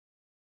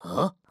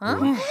Happy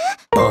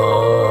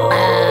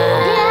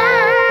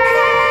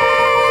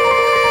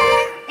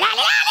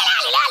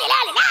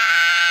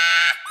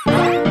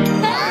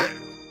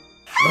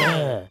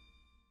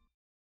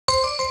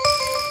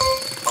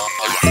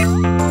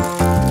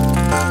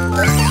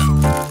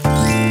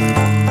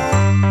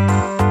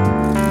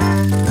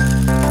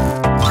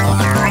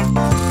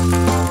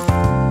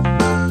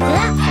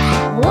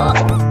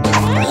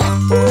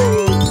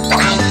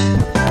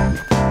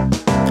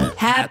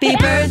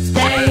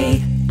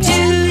birthday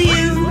to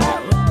you.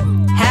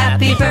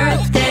 Happy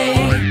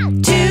birthday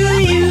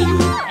to you.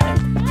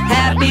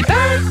 Happy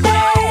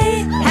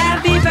birthday,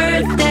 happy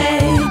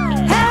birthday,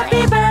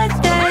 happy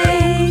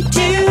birthday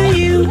to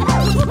you.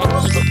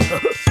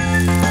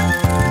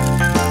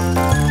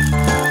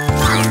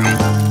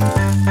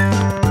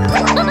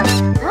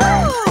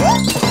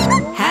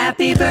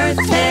 Happy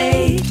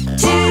birthday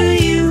to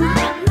you.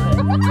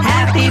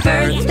 Happy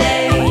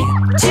birthday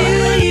to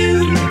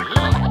you.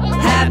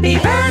 Happy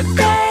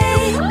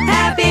birthday,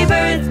 happy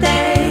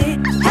birthday,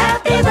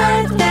 happy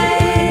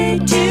birthday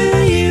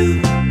to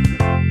you.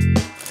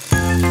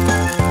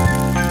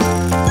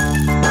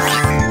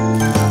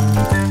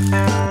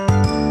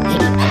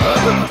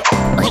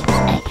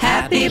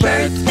 Happy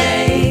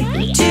birthday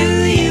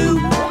to you.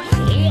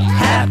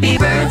 Happy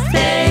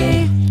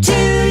birthday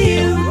to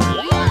you.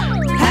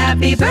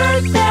 Happy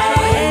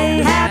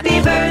birthday,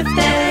 happy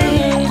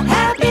birthday,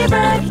 happy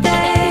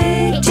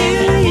birthday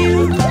to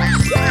you.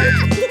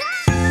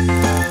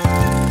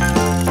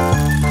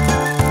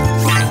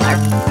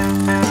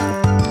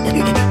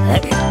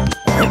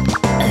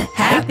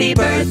 Happy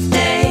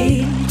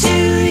birthday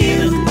to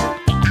you.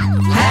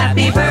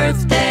 Happy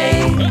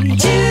birthday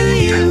to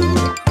you.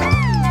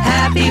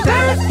 Happy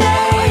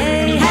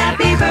birthday,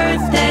 happy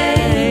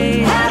birthday,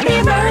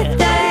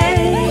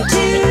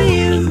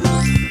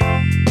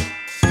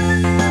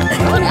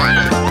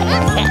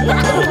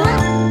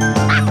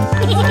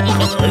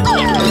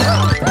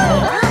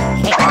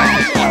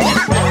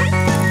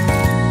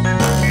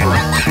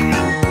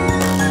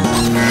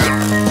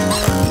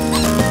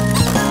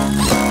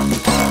 happy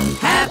birthday to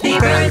you. Happy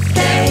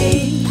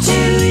birthday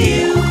to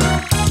you.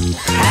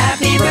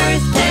 Happy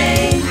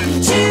birthday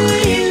to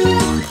you.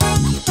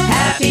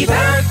 Happy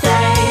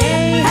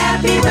birthday,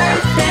 happy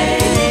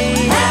birthday,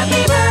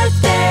 happy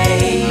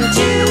birthday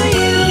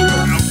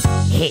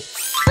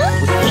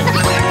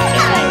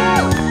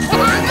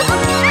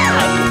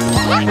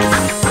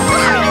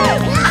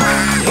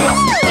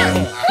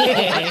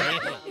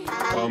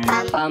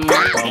you.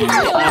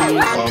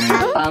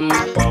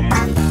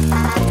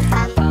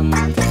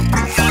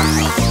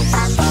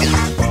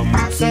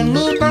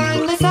 Sunny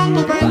Bunnies,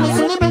 Sunny Bunnies,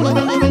 Sunny Bunny,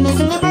 Bunny, Bunny,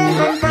 Sunny Bun,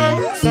 Bun,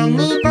 Bun.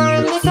 Sunny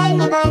Bunnies,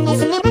 Sunny Bunnies,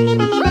 Sunny Bunny,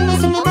 Bunny, Bunny,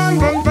 Sunny Bun,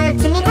 Bun, Bun.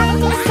 Sunny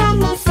Bunnies,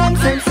 Sunny, Sun,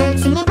 Sun, Sun,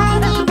 Sunny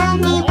Bunny,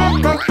 Bunny,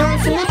 Bun, Bun, Bun.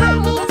 Sunny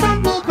Bunny,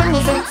 Sunny Bunny,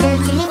 Sun, Sun,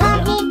 Sunny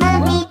Bunny,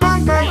 Bunny, Bun,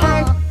 Bun, Bun.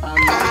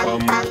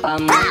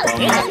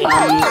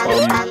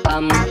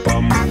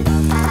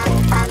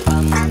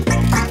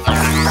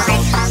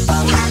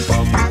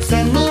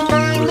 Sunny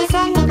Bunnies,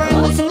 Sunny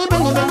Bunnies, Sunny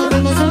Bunny, Bunny,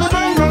 Bunny, Sunny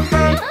Bun, Bun,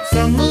 Bun.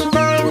 Sunny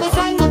Bunnies,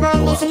 Sunny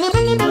Bunnies, Sunny Bunny, Bunny, Bunny, Sunny Bun, Bun, Bun. Sunny Bunny, Sunny, Sun, Sun, Sun, Sunny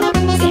Bunny,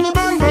 Bunny,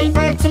 Bun, Bun, Bun.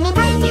 Sunny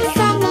Bunny,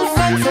 Sunny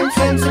Bunny, Sun, Sun,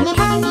 Sunny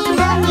Bunny,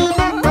 Bunny,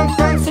 Bun, Bun,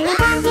 Bun.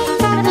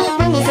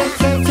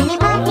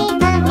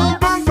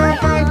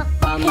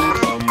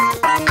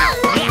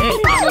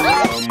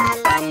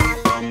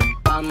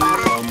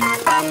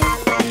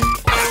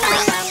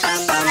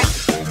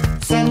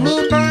 Sunny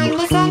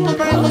Bunnies, Sunny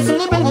Bunnies,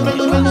 Sunny Bunny,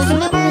 Bunny, Bunny,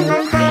 Sunny Bun,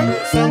 Bun,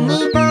 Bun. Sunny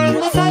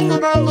Bunnies, Sunny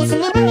Bunnies,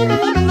 Sunny Bunny,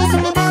 Bunny, Bunny,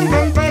 Sunny Bun,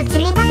 Bun, Bun.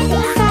 Sunny Bunny,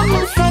 Sunny,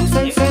 Sun,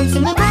 Sun, Sun,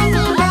 Sunny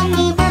Bunny,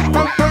 Bunny, Bun,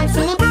 Bun, Bun. Sunny Bunny,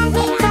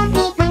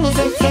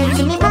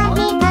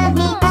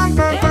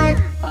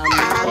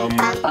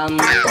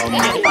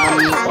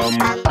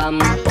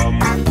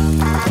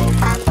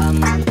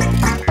 Sunny Bunny, Sun,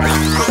 Sun,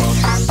 Sunny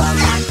Bunny, Bunny, Bun,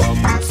 Bun,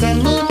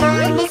 Bun.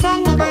 Sunny Bunnies,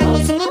 Sunny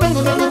Bunnies, Sunny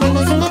Bunny, Bunny,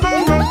 Bunny, Sunny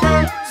Bun, Bun,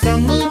 Bun.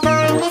 Sunny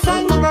Bunnies,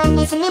 Sunny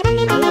Bunnies, Sunny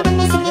Bunny, Bunny,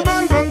 Bunny, Sunny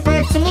Bun, Bun,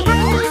 Bun. Sunny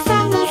Bunny,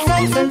 Sunny,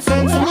 Sun, Sun,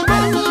 Sun, Sunny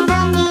Bunny, Bunny,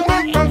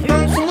 Bun, Bun,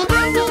 Bun. Sunny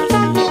Bunny,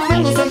 Sunny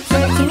Bunny, Sun,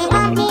 Sun, Sunny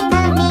Bunny,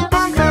 Bunny,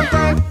 Bun, Bun,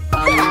 Bun.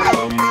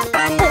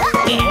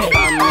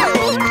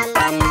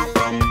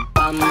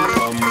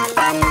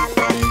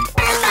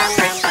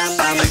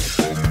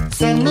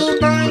 Sunny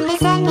Bunnies,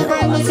 Sunny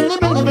Bunnies, Sunny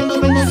Bunny, Bunny,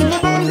 Bunny, Sunny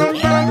Bun, Bun,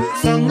 Bun.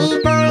 Sunny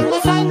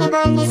Bunnies, Sunny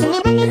Bunnies, Sunny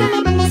Bunny,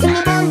 Bunny, Bunny,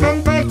 Sunny Bun,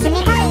 Bun, Bun.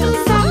 Sunny Bunny,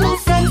 Sunny,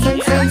 Sun, Sun,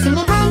 Sun,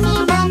 Sunny Bunny,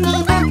 Bunny,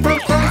 Bun, Bun, Bun.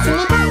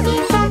 Sunny Bunny,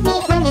 Sunny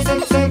Bunny,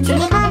 Sun, Sun,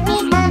 Sunny Bunny,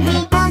 Bunny,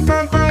 Bun,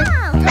 Bun, Bun.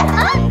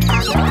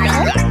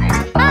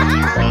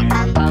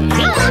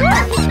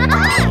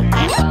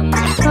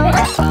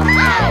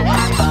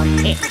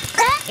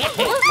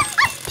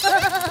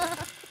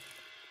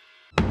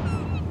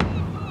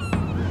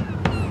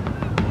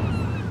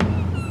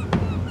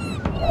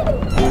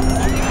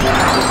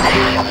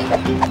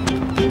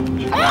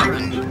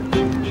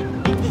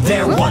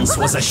 There once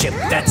was a ship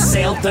that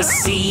sailed the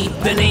sea.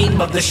 The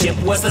name of the ship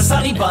was the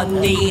Sunny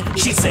Bunny.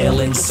 She'd sail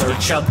in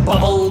search of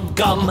bubble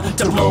gum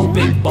to blow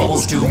big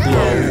bubbles to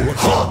blow.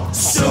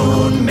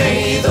 Soon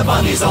may the the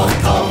bunnies all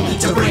come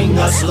to bring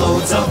us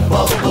loads of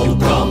bubble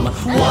gum.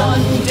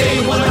 One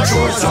day when our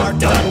chores are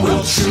done,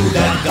 we'll chew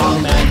that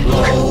gum and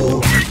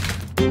blow.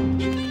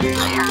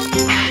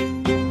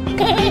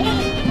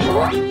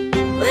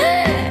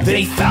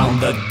 They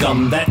found the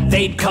gum that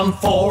they'd come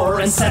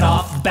for and set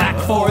off back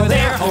for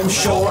their home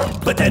shore.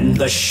 But then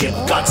the ship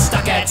got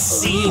stuck at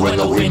sea where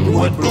the wind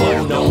would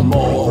blow no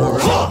more.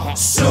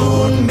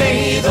 Soon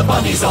may the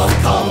bunnies all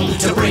come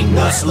to bring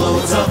us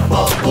loads of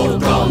bubble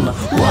gum.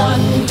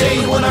 One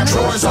day when our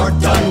chores are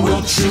done,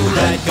 we'll chew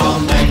that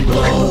gum and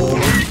blow.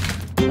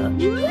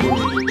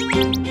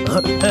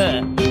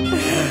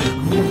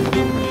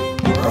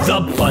 The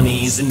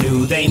bunnies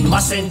knew they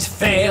mustn't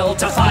fail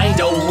to find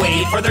a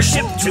way for their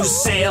ship to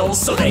sail.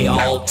 So they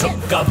all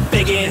took a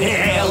big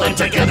inhale and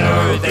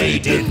together they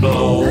did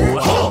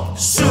blow.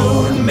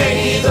 Soon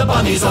may the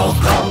bunnies all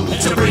come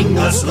to bring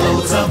us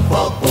loads of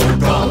bubble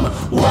gum.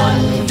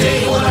 One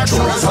day when our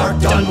chores are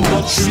done,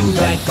 we'll chew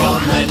that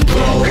gum and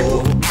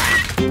blow.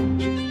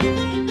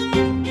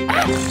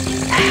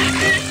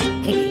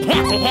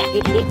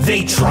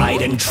 They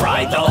tried and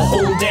tried the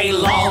whole day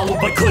long,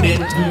 but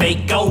couldn't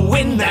make a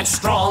wind that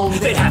strong.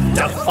 They'd have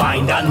to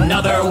find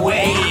another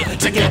way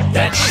to get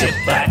that ship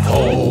back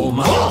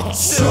home.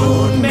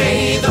 Soon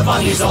may the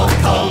bunnies all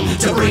come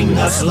to bring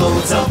us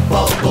loads of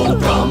bubble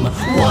gum.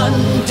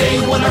 One day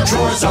when our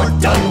chores are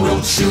done,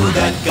 we'll chew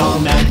that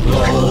gum and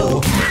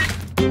blow.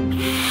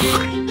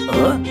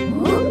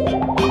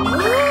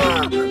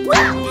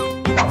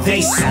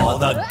 They saw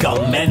the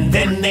gum and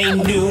then they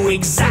knew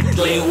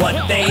exactly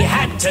what they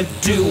had to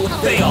do.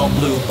 They all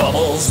blew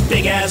bubbles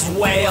big as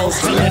whales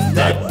to lift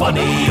that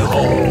bunny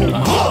home.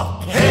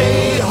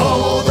 Hey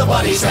ho, the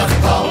bunnies have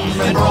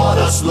come and brought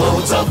us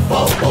loads of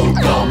bubble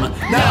gum.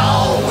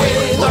 Now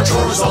with our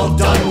chores all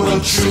done, we'll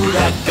chew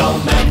that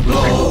gum and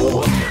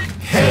blow.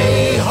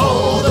 Hey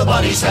ho, the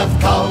bunnies have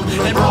come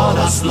and brought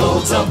us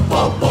loads of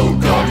bubble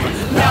gum.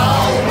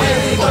 Now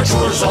with our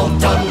chores all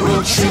done,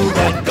 we'll chew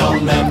that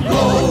gum and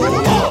blow.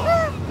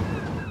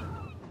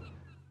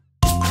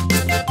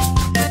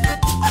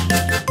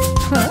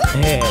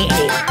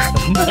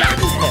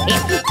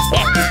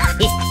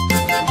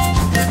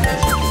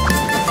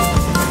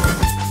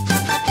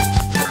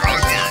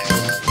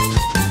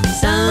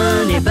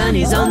 Sunny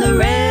bunnies on the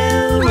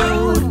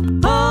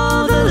railroad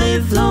all the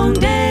livelong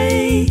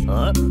day.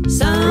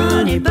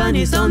 Sunny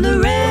bunnies on the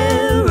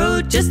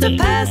railroad just to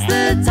pass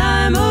the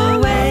time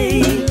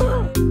away.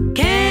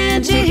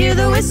 Can't you hear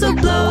the whistle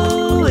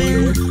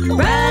blowing?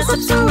 Rise up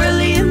so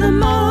early in the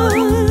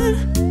morning.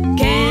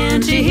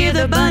 Can't you hear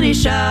the bunny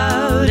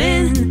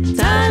shouting?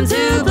 Time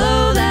to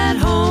blow that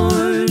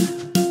horn.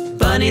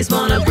 Bunnies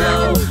wanna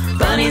blow,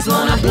 bunnies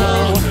wanna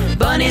blow,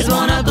 bunnies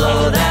wanna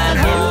blow that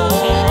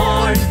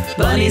horn.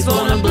 Bunnies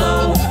wanna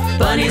blow,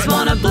 bunnies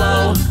wanna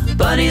blow,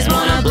 bunnies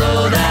wanna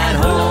blow that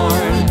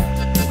horn.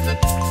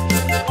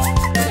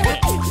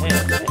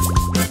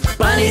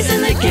 Bunnies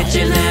in the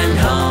kitchen and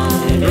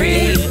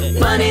hungry,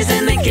 bunnies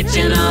in the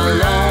kitchen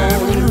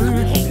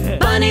alone.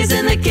 Bunnies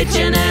in the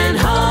kitchen and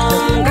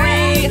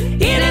hungry,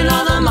 eating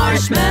all the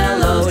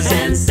marshmallows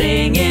and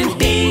singing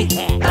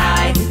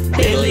beep-bye,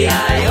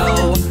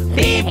 biddly-I-O,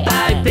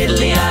 beep-bye,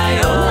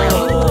 biddly-I-O,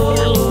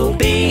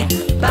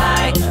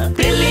 beep-bye,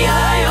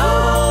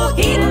 biddly-I-O,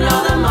 eating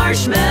all the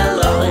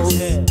marshmallows.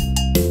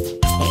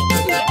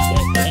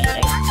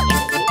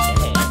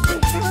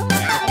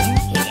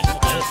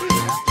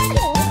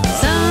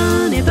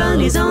 Sunny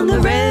bunnies on the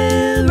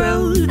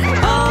railroad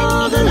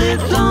all the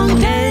livelong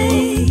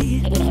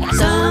day.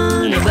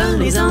 Sunny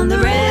bunnies on the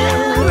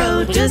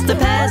railroad just to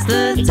pass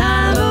the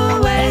time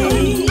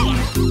away.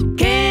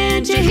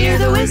 Can't you hear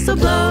the whistle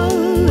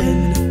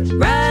blowing?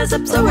 Rise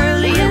up so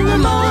early in the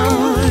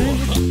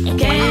morning.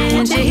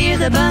 Can't you hear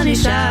the bunny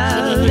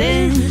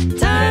shouting?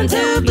 Time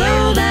to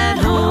blow that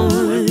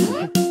horn.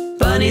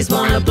 Bunnies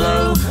wanna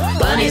blow,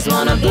 bunnies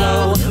wanna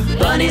blow,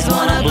 bunnies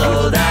wanna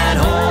blow that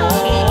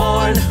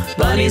horn.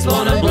 Bunnies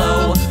wanna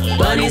blow,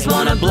 bunnies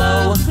wanna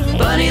blow,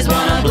 bunnies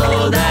wanna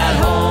blow that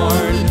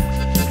horn.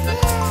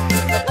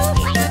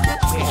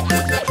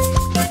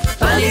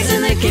 Bunnies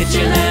in the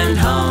kitchen and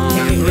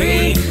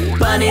hungry,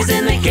 bunnies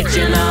in the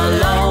kitchen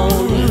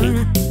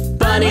alone.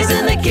 Bunnies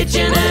in the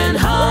kitchen and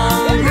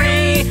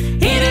hungry,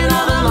 eating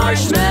all the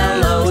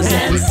marshmallows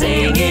and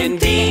singing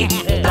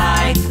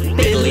beep-bye,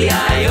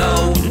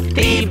 biddly-I-O,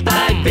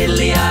 beep-bye,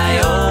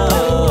 biddly-I-O,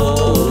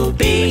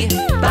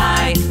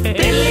 beep-bye,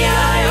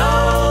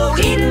 biddly-I-O,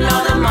 eating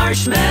all the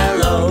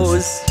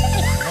marshmallows.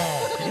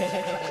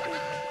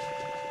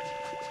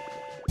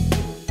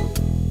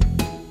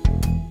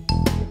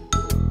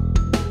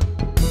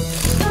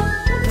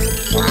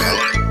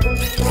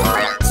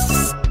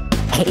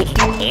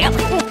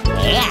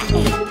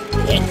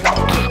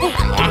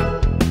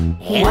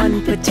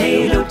 One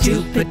potato,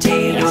 two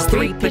potatoes,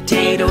 three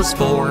potatoes,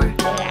 4,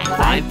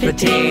 5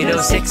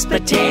 potatoes, 6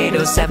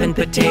 potatoes, 7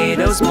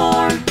 potatoes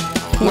more.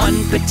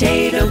 1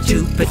 potato,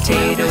 2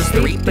 potatoes,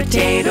 3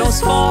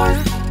 potatoes, 4,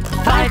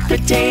 5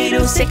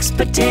 potatoes, 6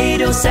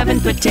 potatoes, 7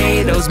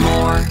 potatoes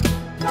more.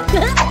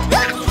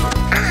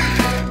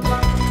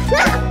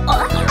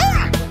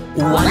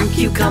 1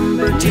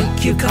 cucumber, 2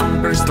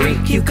 cucumbers, 3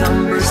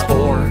 cucumbers,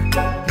 4.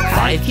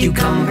 5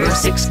 cucumbers,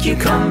 6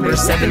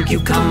 cucumbers, 7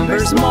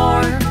 cucumbers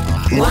more.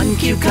 1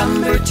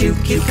 cucumber, 2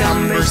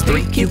 cucumbers,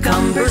 3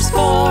 cucumbers,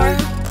 4.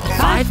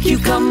 5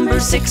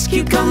 cucumbers, 6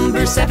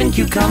 cucumbers, 7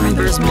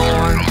 cucumbers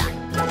more.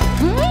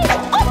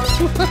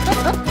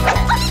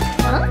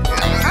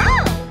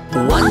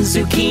 1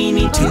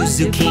 zucchini, 2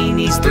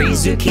 zucchinis, 3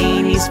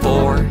 zucchinis,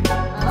 4.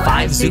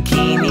 5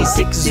 zucchinis,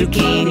 6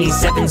 zucchinis,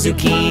 7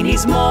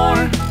 zucchinis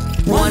more.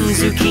 1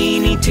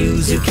 zucchini, 2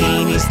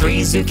 zucchinis,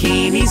 3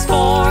 zucchinis,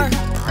 4.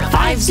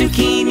 5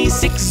 zucchinis,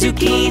 6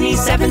 zucchinis,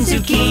 7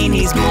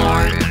 zucchinis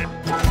more.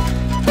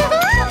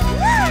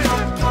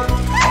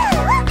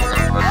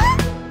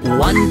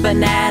 1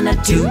 banana,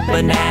 2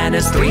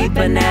 bananas, 3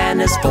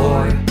 bananas,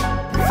 4.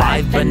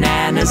 5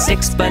 bananas,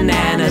 6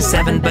 bananas,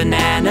 7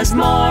 bananas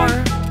more.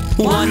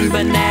 1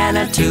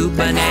 banana, 2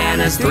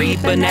 bananas, 3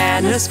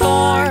 bananas,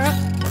 4.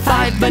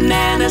 5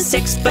 bananas,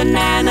 6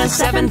 bananas,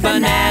 7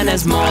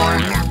 bananas more.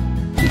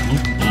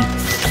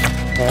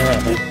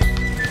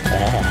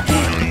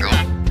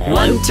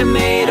 1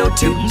 tomato,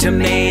 2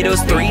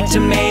 tomatoes, 3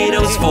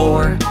 tomatoes,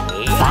 4.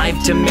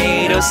 5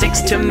 tomatoes,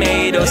 6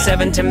 tomatoes,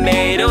 7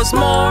 tomatoes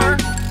more.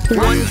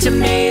 1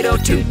 tomato,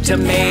 2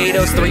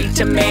 tomatoes, 3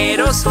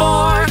 tomatoes,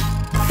 4.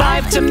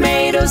 5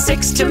 tomatoes,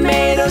 6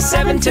 tomatoes,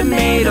 7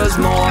 tomatoes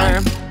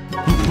more.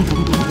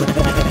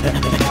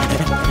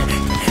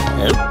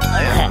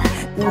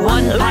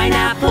 1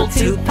 pineapple,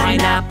 2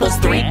 pineapples,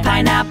 3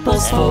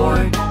 pineapples,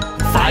 4.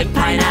 5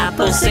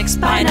 pineapples, 6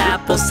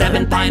 pineapples,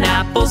 7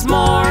 pineapples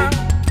more.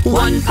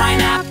 1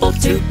 pineapple,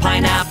 2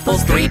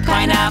 pineapples, 3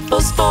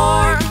 pineapples,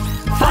 4.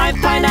 5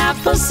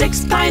 pineapples,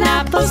 6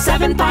 pineapples,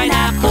 7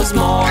 pineapples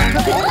more.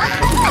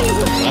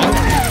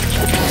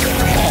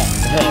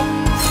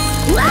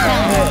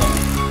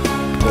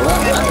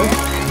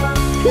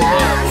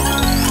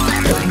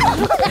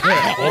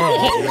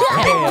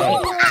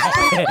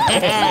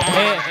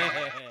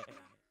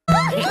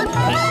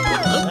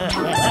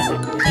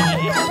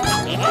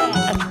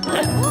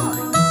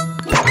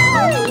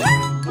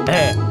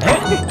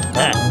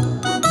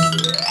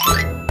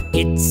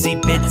 Itsy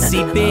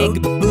bitsy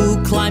big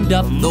Boo climbed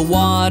up the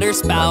water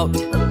spout.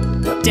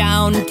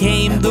 Down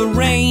came the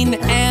rain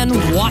and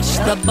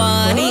washed the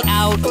bunny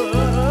out.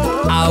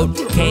 Out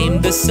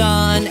came the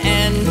sun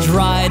and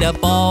dried up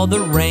all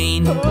the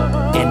rain.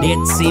 And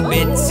itsy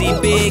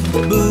bitsy big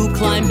Boo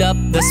climbed up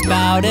the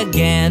spout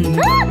again.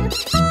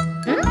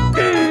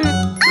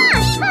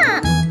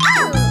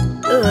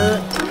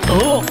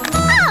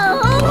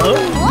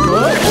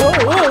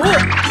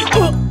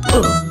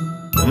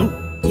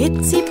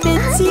 Itsy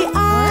bitsy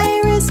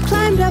Iris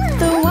climbed up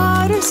the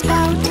water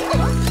spout.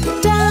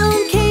 Down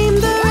came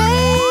the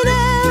rain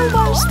and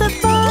washed the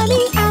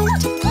bunny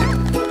out.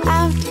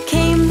 Out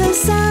came the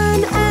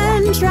sun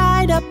and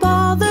dried up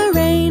all the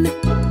rain.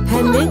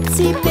 And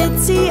itsy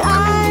bitsy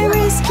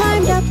Iris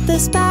climbed up the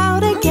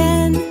spout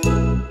again.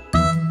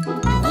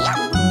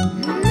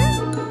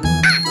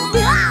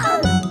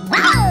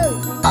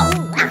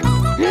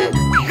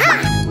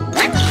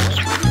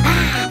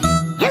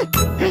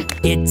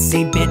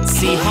 Itsy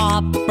bitsy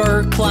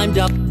Hopper climbed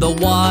up the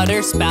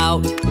water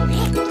spout.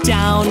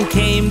 Down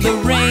came the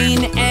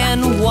rain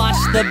and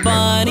washed the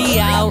bunny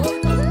out.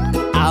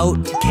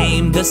 Out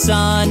came the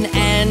sun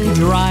and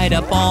dried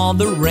up all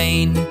the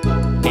rain.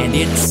 And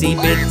itsy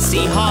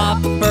bitsy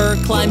Hopper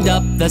climbed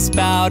up the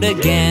spout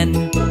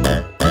again.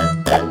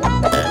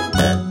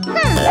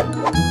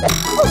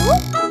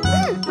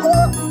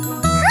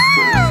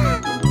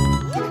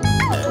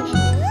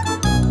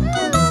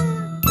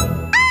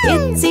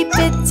 Itsy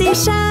bitsy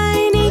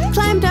Shiny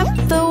climbed up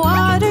the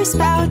water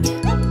spout.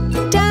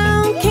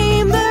 Down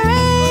came the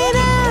rain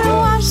and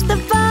washed the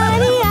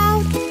bunny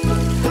out.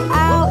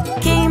 Out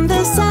came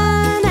the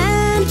sun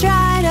and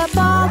dried up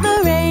all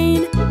the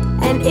rain.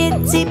 And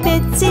itsy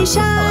bitsy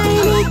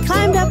Shiny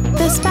climbed up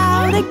the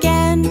spout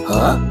again.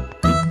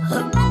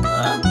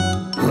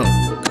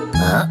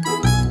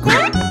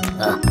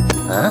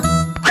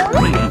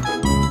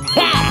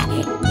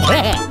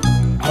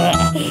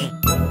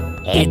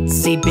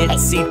 Itsy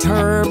bitsy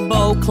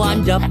Turbo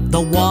climbed up the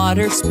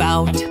water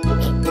spout.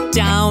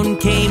 Down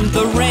came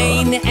the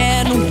rain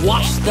and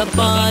washed the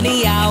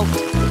bunny out.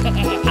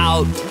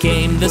 Out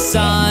came the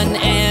sun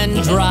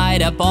and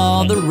dried up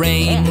all the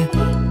rain.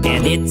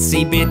 And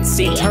itsy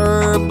bitsy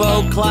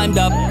Turbo climbed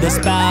up the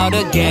spout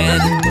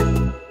again.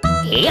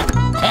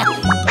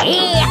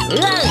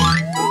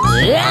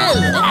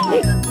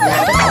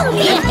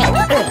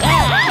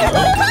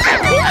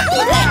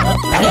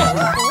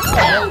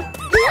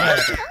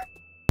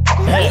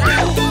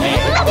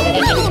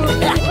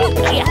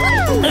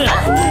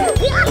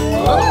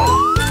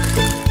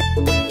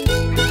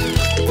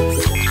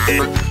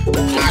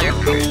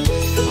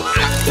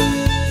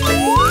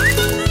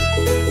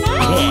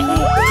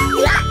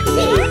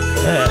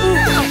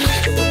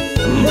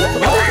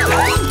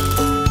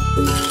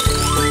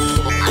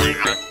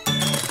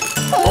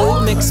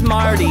 Old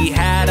McSmarty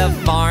had a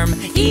farm,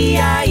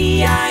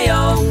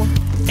 E-I-E-I-O.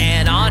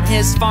 And on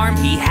his farm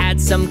he had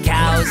some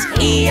cows,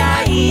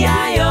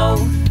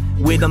 E-I-E-I-O.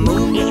 With a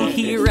moo-moo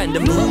here and a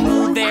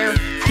moo-moo there,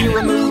 here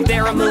a moo,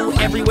 there a moo,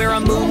 everywhere a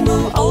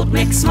moo-moo. Old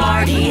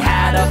McSmarty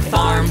had a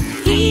farm,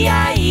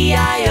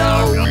 E-I-E-I-O.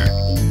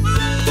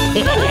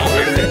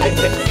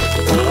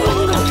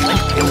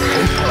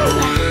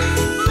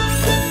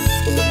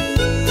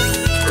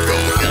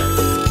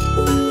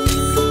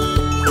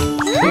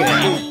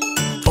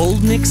 Old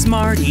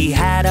McSmarty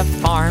had a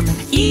farm,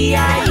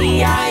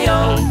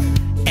 E-I-E-I-O.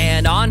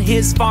 And on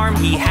his farm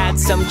he had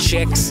some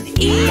chicks,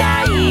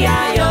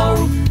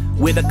 E-I-E-I-O.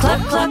 With a cluck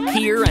cluck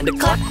here and a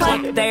cluck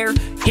cluck there,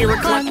 here a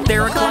cluck,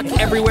 there a cluck,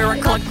 everywhere a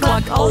cluck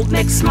cluck. Old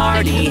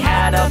McSmarty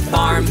had a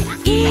farm,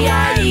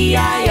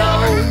 E-I-E-I-O.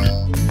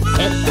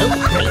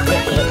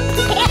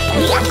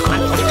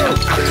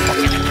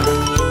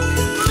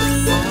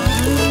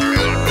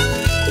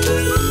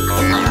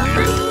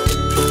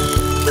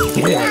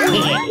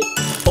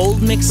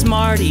 Old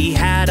McSmarty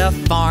had a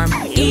farm,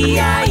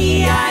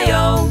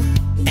 E-I-E-I-O.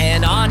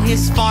 And on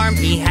his farm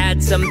he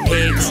had some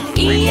pigs,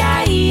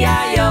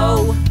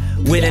 E-I-E-I-O.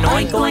 With an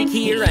oink oink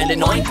here and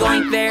an oink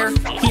oink there,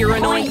 here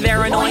an oink,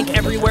 there an oink,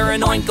 everywhere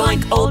an oink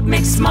oink. Old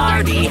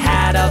McSmarty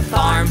had a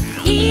farm,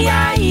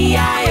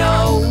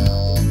 E-I-E-I-O.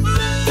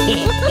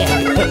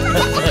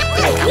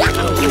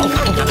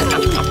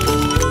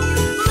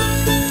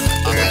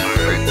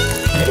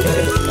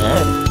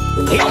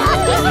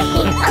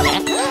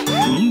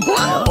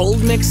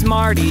 Old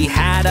McSmarty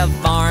had a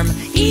farm,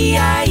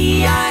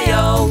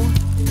 E-I-E-I-O.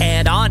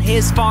 And on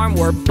his farm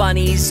were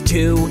bunnies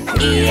too,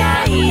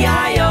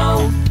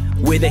 E-I-E-I-O.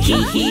 With a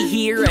hee-hee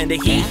here and a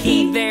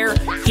hee-hee there,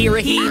 here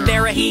a hee,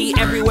 there a hee,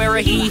 everywhere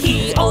a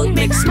hee-hee. Old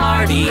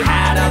McSmarty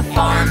had a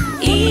farm,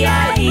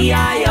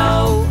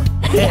 E-I-E-I-O.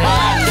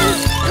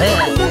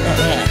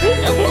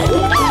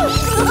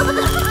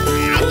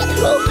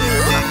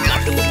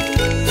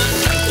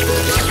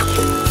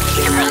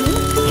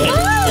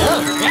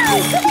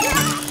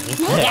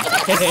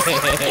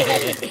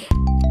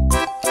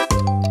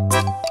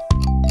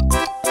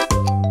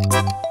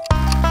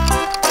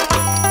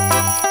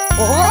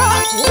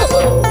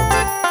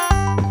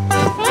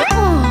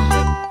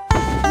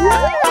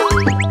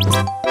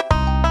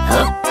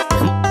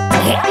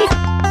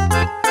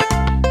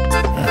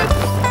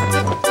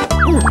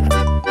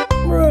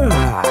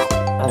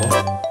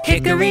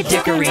 Hickory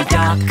dickory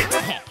dock,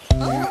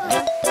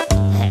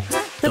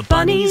 the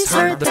bunnies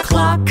heard the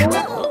clock.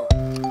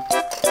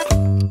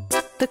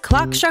 The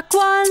clock struck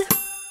one.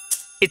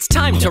 It's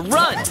time to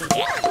run.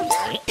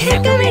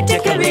 Hickory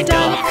dickory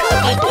dock.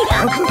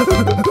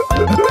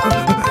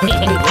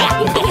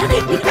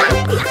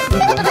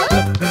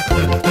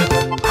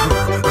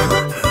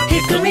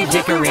 Hickory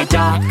dickory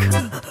dock,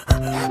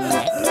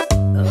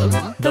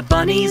 the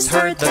bunnies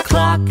heard the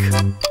clock.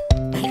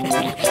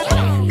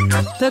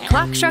 The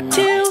clock struck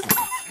two.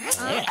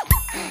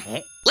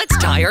 Let's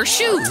tie our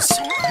shoes.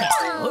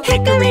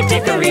 Hickory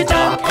dickory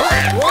dock.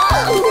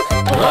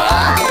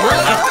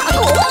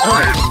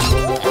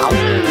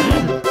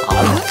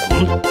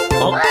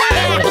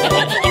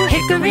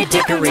 Hickory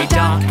dickory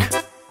dock,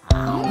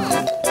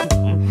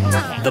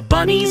 the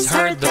bunnies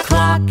heard the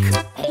clock.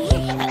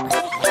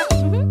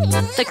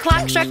 The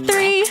clock struck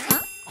three.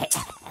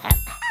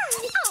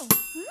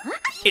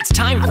 It's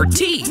time for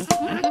tea.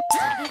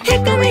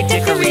 Hickory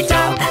dickory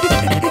dock.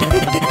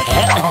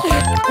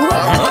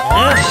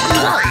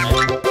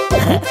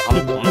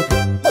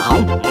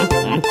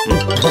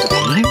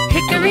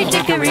 Hickory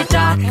dickory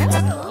dock.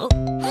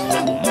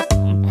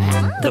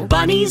 The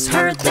bunnies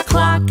heard the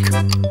clock.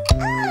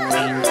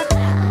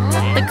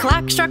 The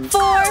clock struck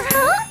four.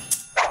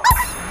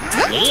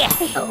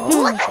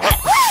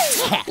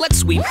 Let's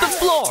sweep the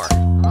floor.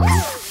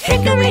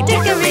 Hickory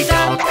dickory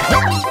dock.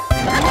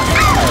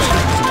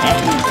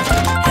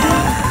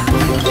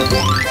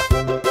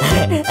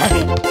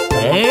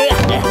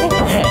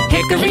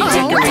 Hickory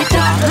dickory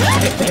dock,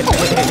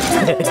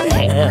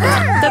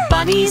 The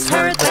bunnies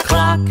heard the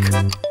clock.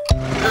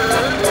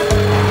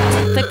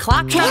 The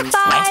clock struck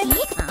five.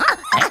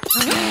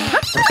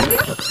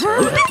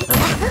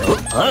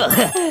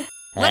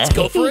 let's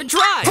go for a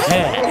drive.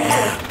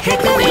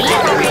 Hickory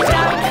dickory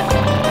dock.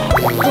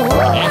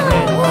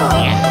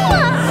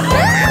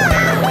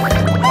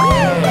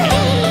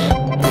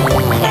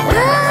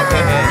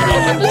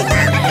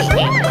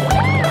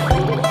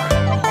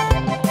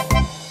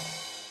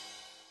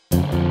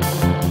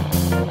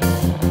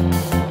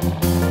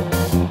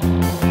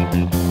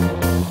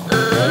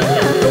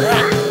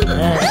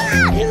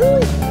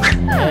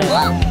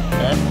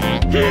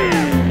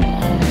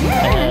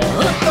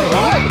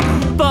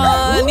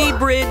 Bunny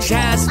Bridge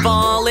has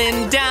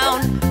fallen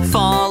down,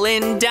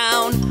 fallen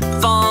down,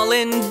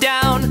 fallen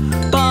down.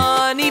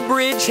 Bunny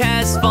Bridge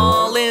has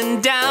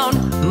fallen down,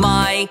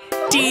 my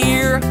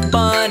dear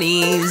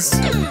bunnies.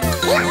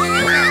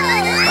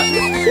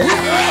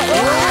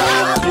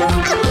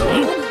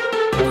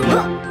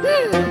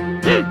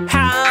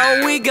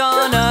 How we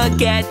gonna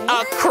get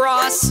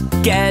across,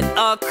 get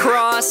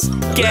across,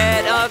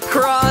 get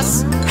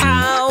across?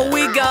 How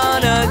we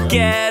gonna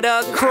get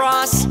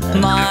across,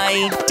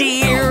 my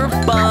dear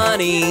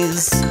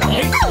bunnies.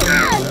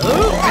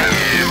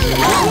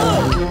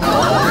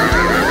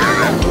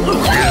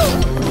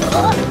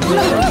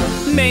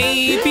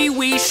 Maybe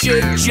we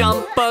should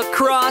jump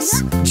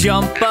across,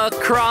 jump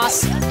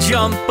across,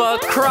 jump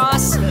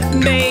across.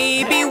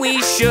 Maybe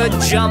we should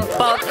jump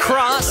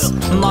across,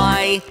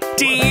 my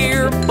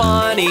dear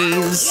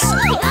bunnies.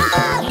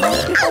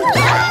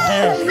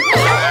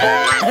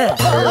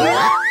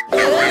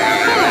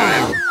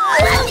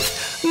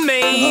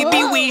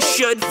 Maybe we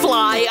should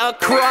fly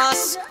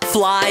across,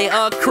 fly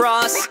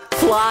across,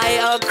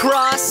 fly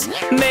across.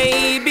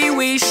 Maybe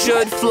we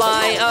should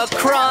fly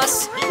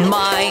across,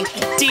 my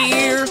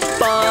dear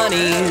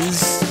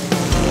bunnies.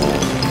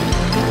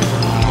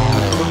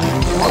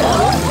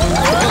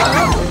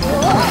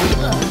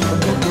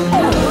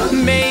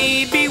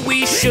 Maybe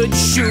we should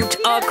shoot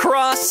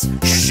across,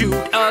 shoot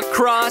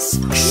across,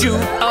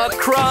 shoot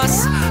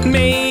across.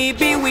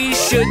 Maybe we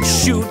should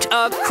shoot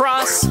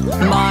across,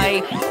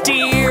 my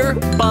dear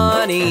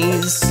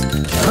bunnies.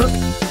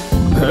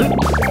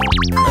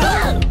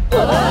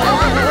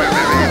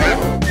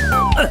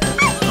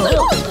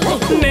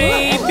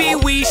 Maybe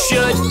we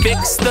should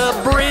fix the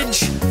bridge,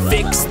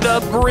 fix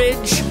the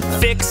bridge,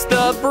 fix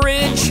the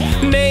bridge.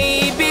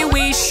 Maybe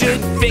we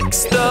should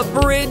fix the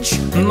bridge,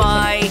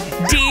 my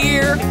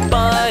dear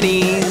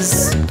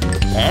bunnies.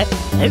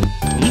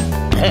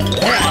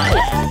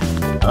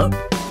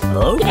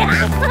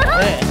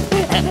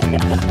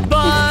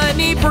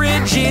 Bunny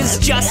bridges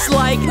just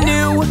like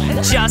new,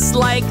 just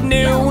like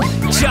new,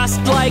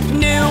 just like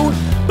new.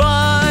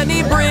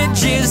 Bunny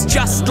bridges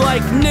just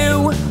like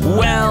new.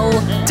 Well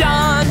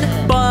done,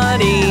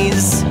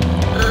 bunnies.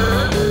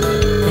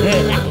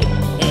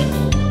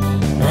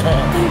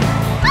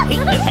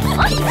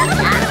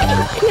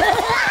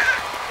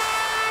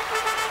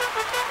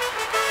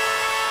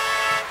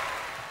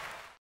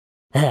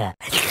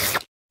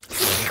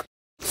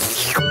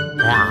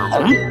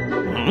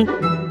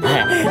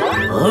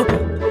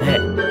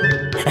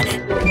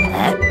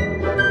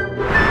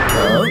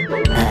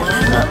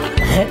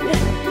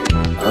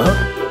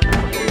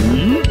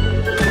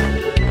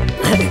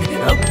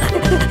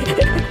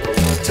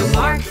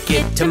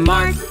 To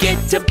market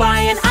to buy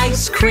an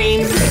ice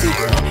cream.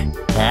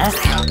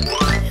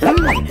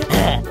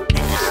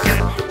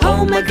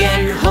 Home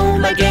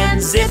again,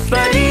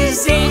 zippity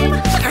zing.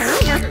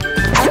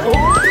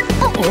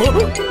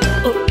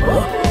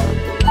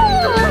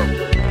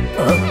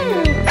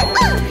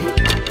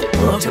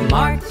 To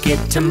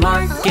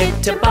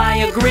market to buy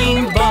a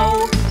green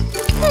bow.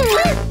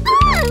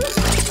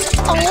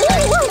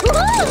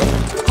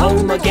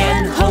 Home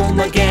again,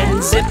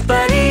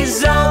 zippity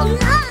zone.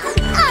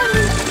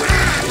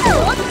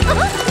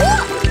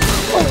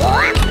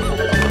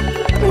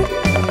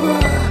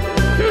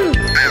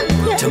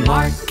 To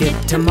market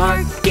to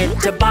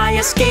buy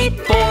a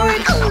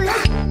skateboard.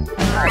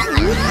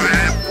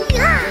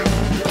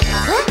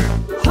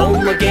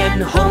 Home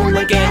again,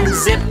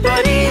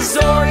 zippity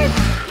zord.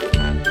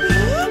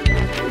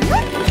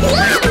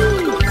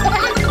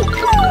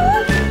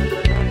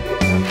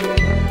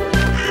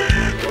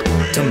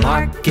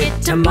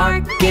 To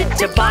market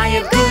to buy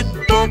a good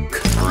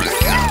book.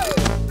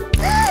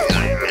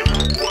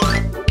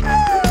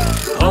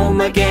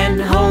 Home again,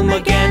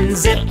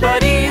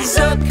 zippity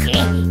zook.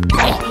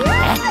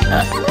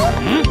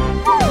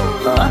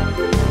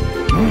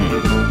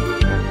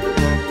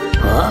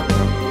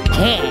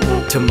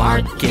 To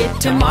market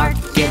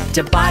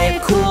to buy a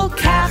cool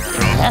cap.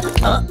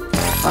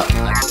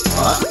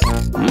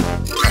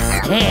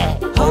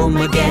 Home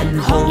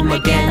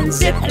again,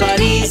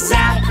 zippity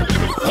zap.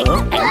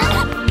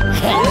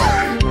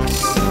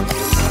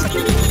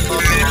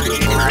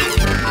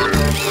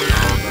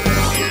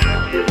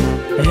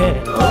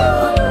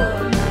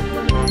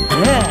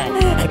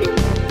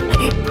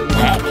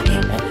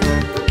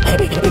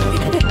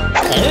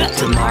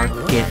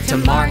 To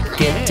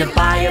market to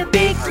buy a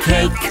big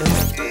cake.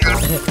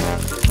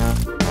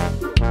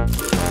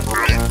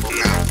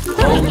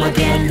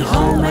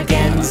 Home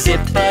again,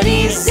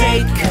 zippity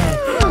zake.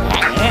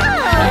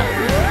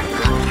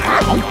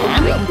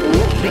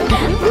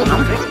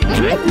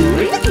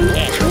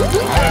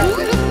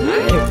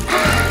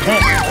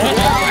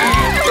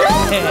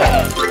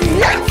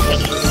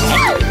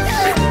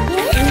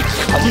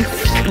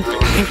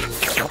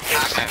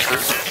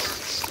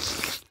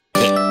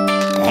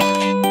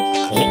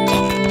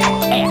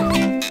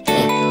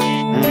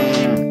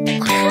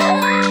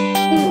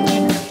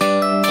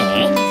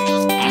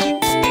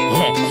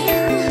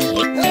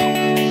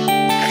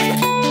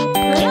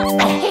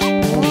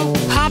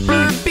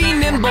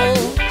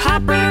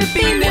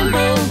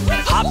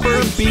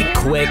 Hopper,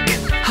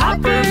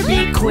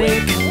 be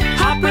quick.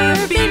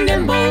 Hopper, be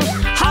nimble.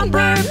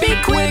 Hopper, be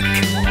quick.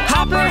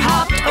 Hopper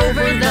hopped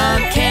over the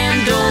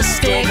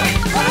candlestick.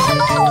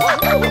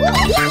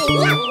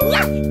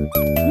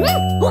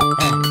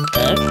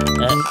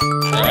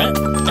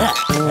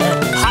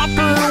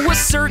 Hopper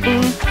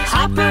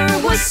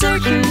was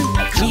certain.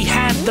 He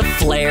had the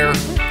flair.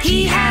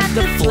 He had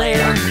the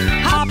flair.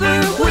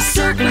 Hopper was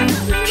certain.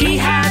 He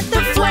had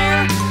the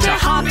flair to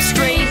hop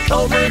straight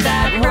over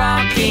that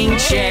rocking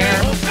chair.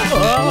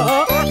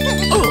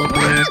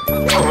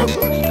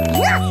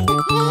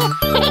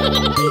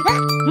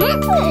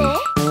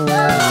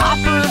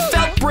 Hopper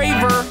felt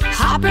braver,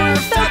 Hopper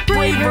felt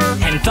braver,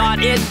 and thought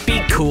it'd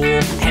be cool,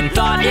 and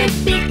thought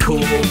it'd be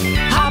cool.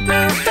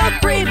 Hopper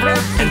felt braver,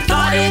 and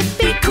thought it'd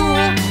be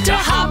cool to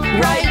hop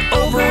right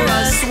over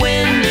a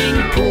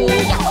swimming pool.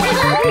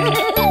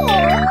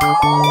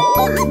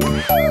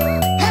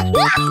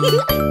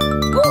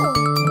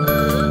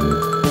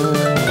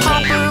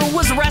 Hopper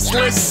was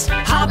restless,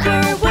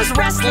 Hopper was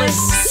restless,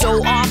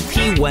 so off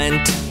he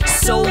went,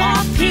 so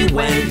off he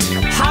went.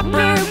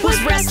 Hopper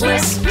was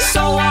restless,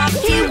 so off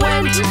he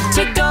went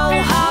to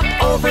go hop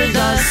over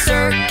the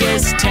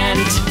circus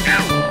tent.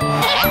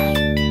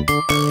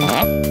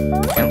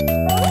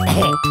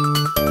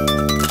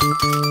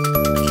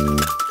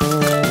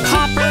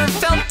 Hopper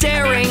felt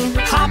daring,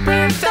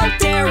 Hopper felt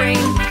daring,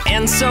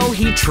 and so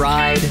he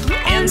tried,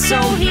 and so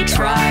he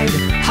tried.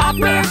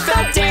 Hopper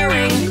felt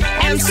daring,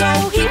 and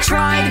so he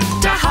tried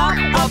to hop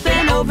up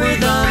and over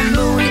the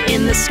moon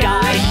in the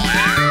sky.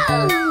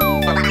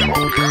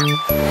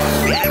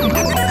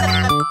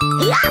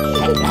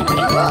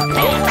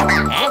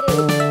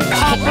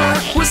 Hopper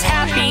was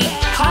happy,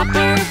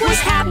 Hopper was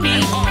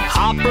happy.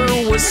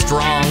 Hopper was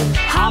strong,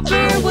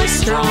 Hopper was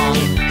strong.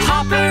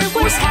 Hopper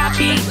was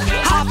happy,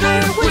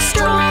 Hopper was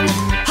strong.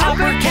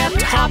 Hopper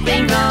kept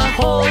hopping the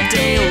whole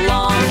day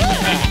long.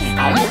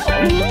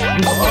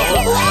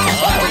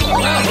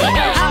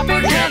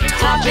 Hopper kept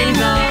hopping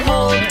the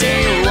whole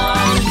day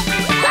long.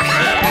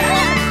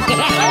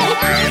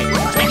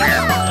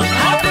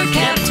 Hopper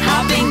kept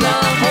hopping the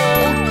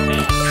whole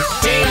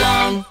day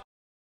long.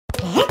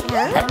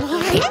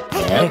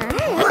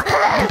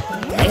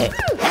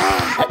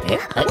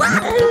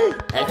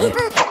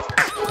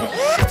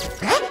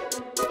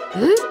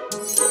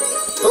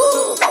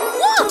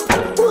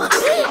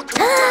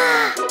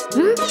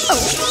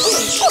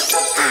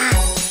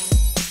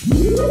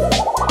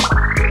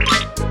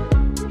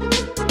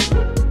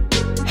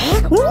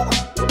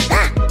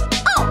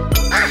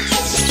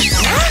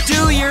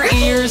 Do your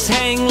ears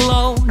hang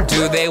low?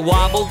 Do they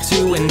wobble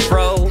to and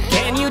fro?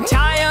 Can you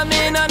tie them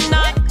in a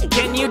knot?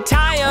 Can you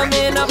tie them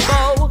in a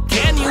bow?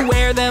 Can you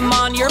wear them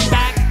on your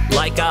back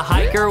like a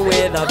hiker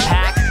with a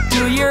pack?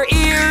 Do your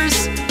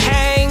ears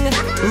hang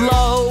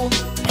low?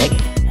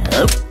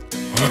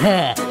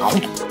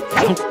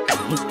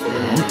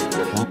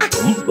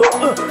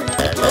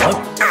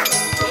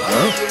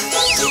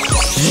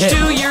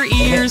 Do your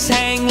ears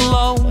hang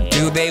low?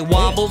 Do they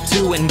wobble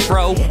to and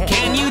fro?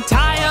 Can you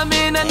tie them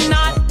in a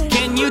knot?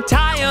 Can you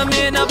tie them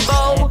in a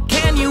bow?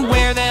 Can you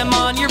wear them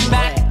on your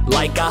back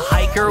like a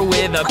hiker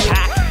with a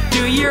pack?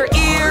 Do your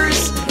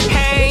ears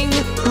hang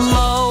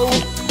low?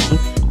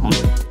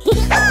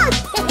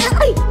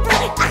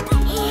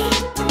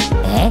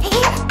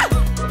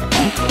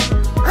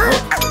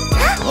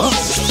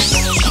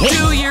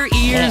 Do your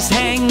ears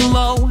hang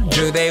low?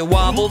 Do they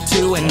wobble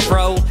to and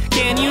fro?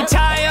 Can you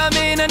tie them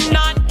in a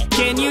knot?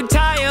 Can you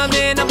tie them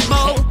in a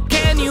bow?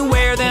 Can you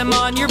wear them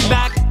on your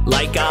back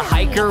like a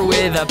hiker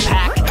with a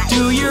pack?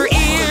 Do your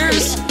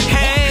ears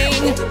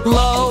hang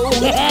low?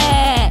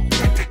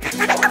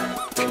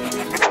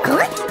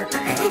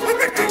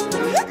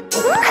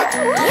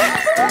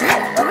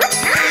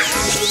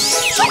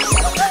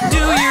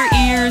 Do your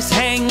ears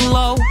hang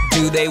low?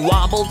 Do they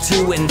wobble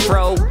to and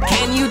fro?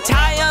 Can you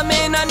tie them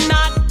in a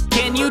knot?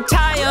 Can you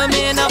tie them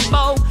in a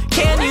bow?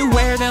 Can you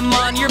wear them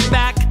on your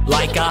back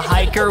like a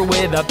hiker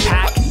with a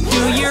pack?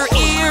 Do your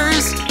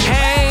ears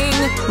hang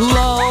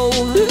low?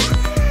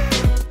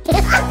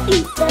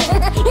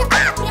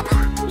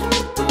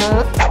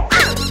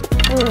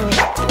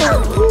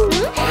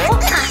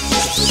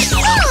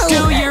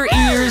 Do your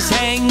ears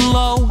hang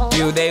low?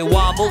 Do they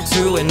wobble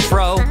to and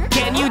fro?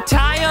 Can you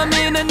tie them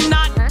in a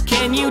knot?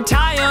 Can you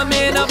tie them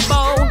in a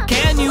bow?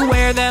 Can you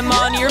wear them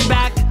on your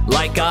back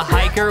like a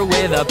hiker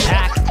with a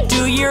pack?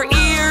 Do your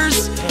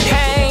ears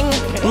hang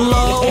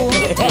low?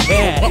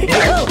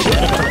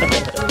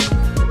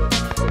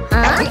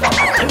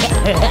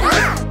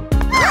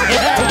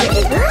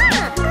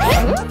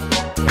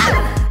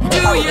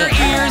 Do your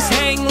ears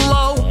hang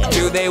low?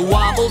 Do they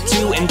wobble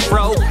to and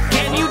fro?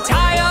 Can you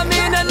tie them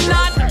in a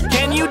knot?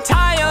 Can you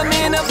tie them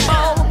in a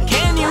bow?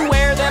 Can you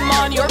wear them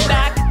on your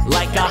back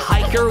like a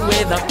hiker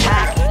with a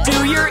pack?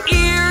 Do your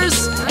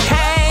ears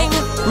hang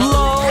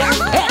low?